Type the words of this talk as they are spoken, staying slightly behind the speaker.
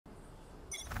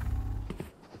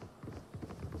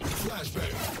Spike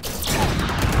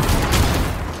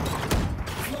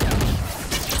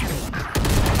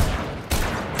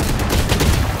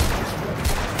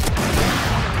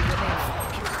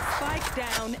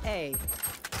down A.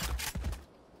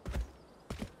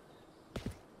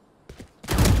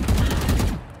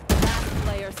 Last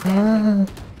player standing.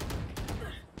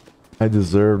 I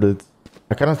deserved it.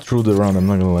 I kind of threw the round, I'm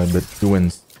not gonna lie, but he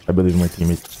wins. I believe in my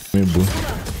teammate.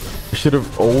 I should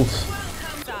have ult.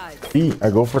 See, I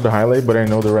go for the highlight, but I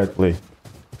know the right play.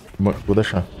 Vou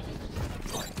deixar.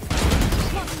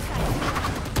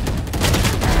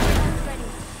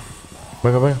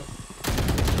 Vai.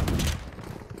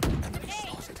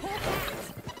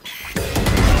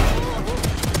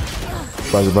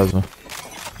 Base.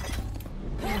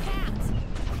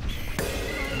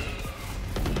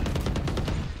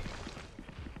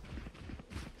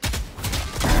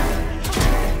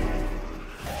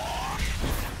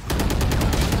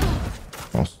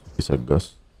 Nossa, isso é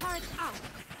Gus.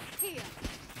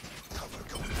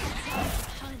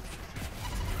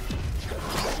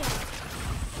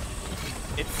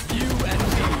 It's you and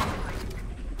me.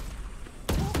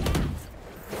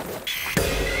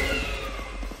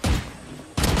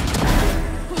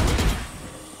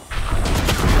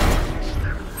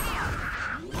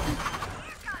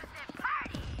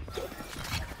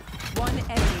 One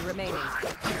enemy remaining.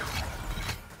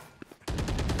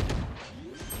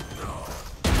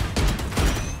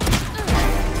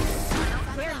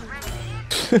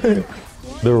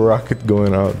 The rocket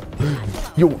going out.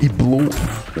 Yo, it blew.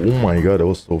 Oh my god, that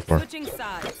was so far. Switching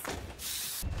sides.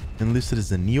 Enlisted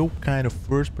is a new kind of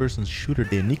first-person shooter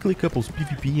that uniquely couples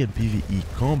PvP and PvE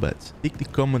combat. Take the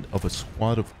command of a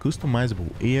squad of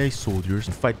customizable AI soldiers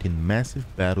and fight in massive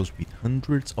battles with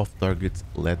hundreds of targets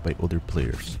led by other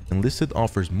players. Enlisted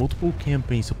offers multiple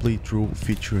campaigns to play through,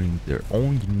 featuring their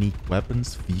own unique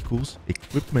weapons, vehicles,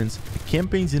 equipments. The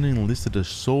campaigns in Enlisted are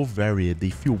so varied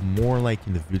they feel more like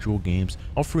individual games,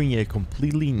 offering a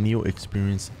completely new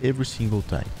experience every single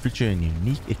time, featuring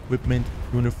unique equipment,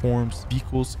 uniforms,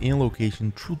 vehicles, and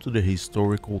location true to the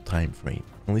historical time frame.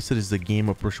 Enlisted is a game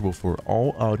approachable for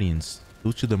all audience.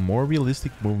 Due to the more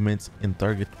realistic movements and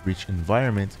target-rich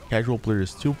environment, casual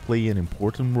players still play an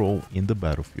important role in the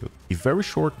battlefield. A very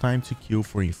short time to kill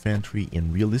for infantry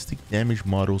and realistic damage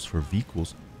models for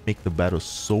vehicles make the battle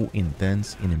so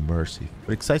intense and immersive.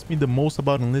 What excites me the most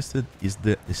about Enlisted is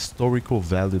the historical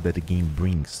value that the game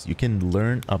brings. You can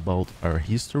learn about our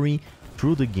history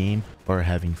through the game while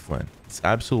having fun. It's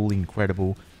absolutely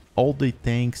incredible. All the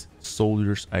tanks,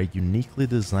 soldiers are uniquely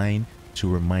designed to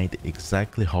remind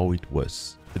exactly how it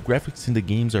was. The graphics in the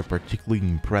games are particularly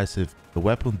impressive. The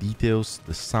weapon details,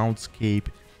 the soundscape,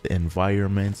 the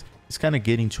environment. It's kind of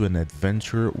getting to an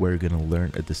adventure where you're gonna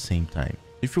learn at the same time.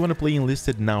 If you want to play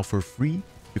Enlisted now for free,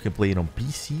 you can play it on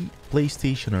PC,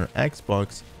 PlayStation or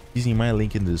Xbox using my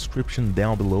link in the description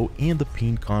down below and the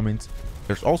pinned comments.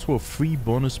 There's also a free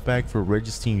bonus pack for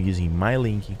registering using my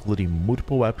link, including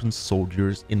multiple weapons,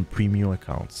 soldiers, and premium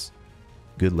accounts.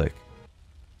 Good luck.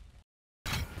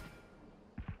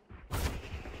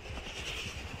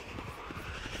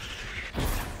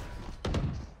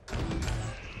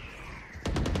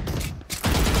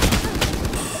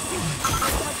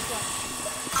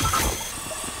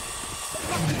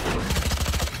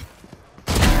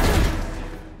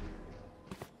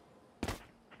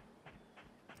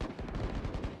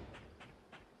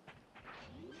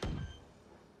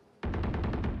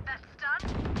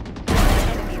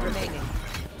 Enemy remaining.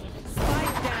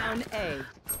 Spike down A.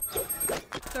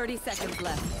 30 seconds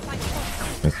left.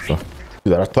 Essa.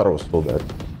 Dude, I thought I was so bad.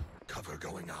 Cover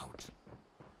going out.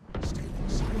 Stay in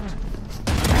sight.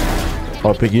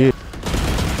 Ó, peguei.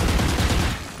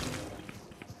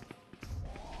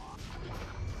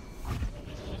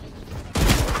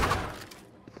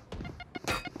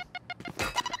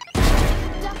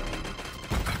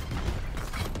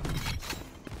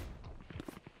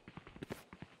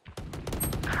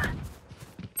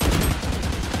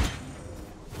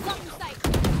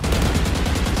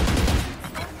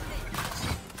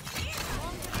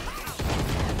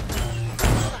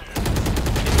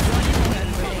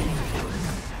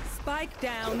 Spike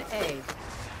down A.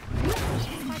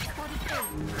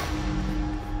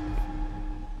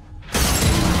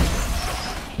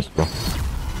 Let's go.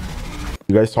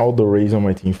 You guys saw the rays on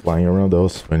my team flying around? That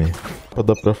was funny. Só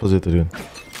dá pra fazer, tá ligado?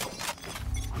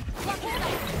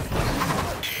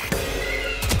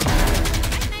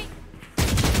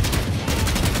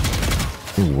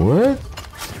 What?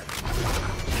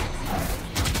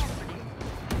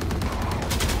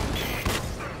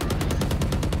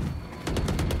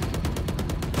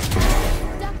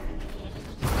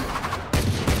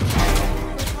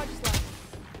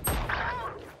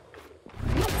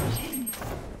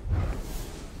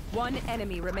 One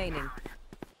enemy remaining.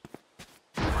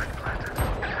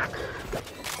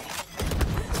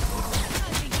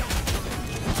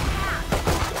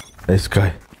 This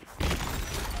guy.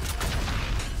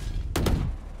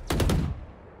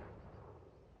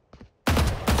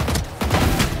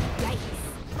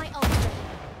 My ult's ready.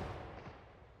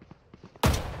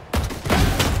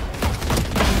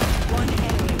 One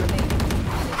enemy remaining.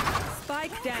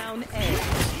 Spike down A.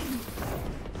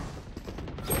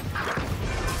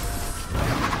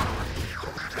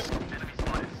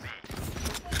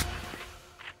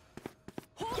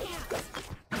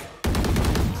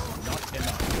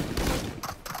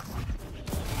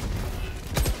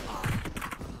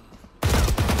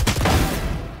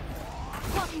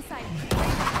 Blocking sight.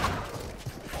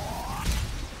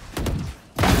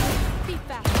 Be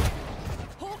fast.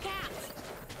 Hawk out.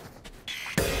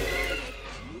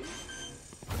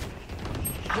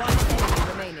 One enemy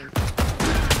remaining.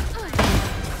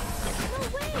 No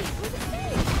way. Where's it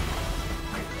safe?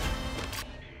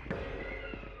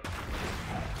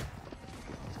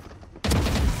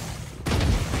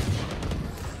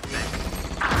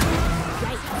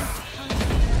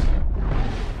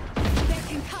 They're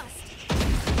concussed.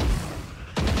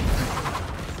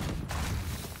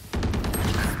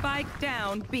 Spike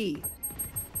down B.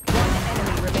 One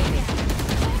enemy remaining.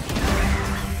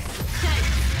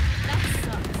 That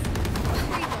sucks.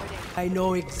 Reloading. I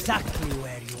know exactly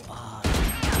where you are.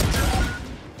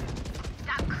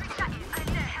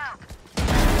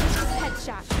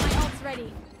 Headshot. My ult's ready.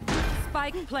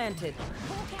 Spike planted.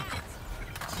 Hawk out.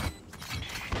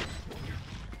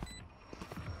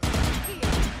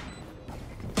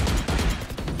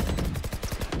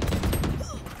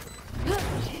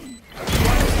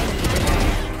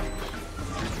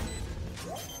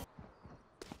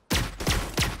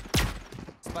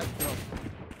 Spike drop.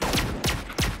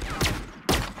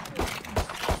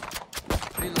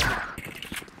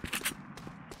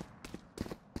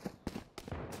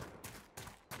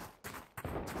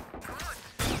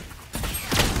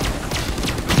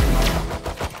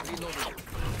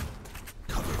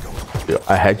 Yo,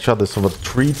 I headshot this over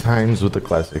 3 times with the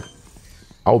classic.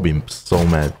 I'll be so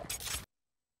mad.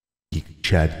 Geek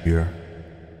Chad here.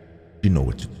 You know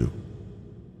what to do.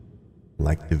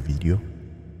 Like the video,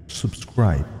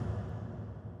 subscribe,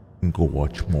 and go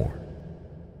watch more.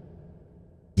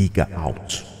 Giga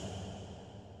out.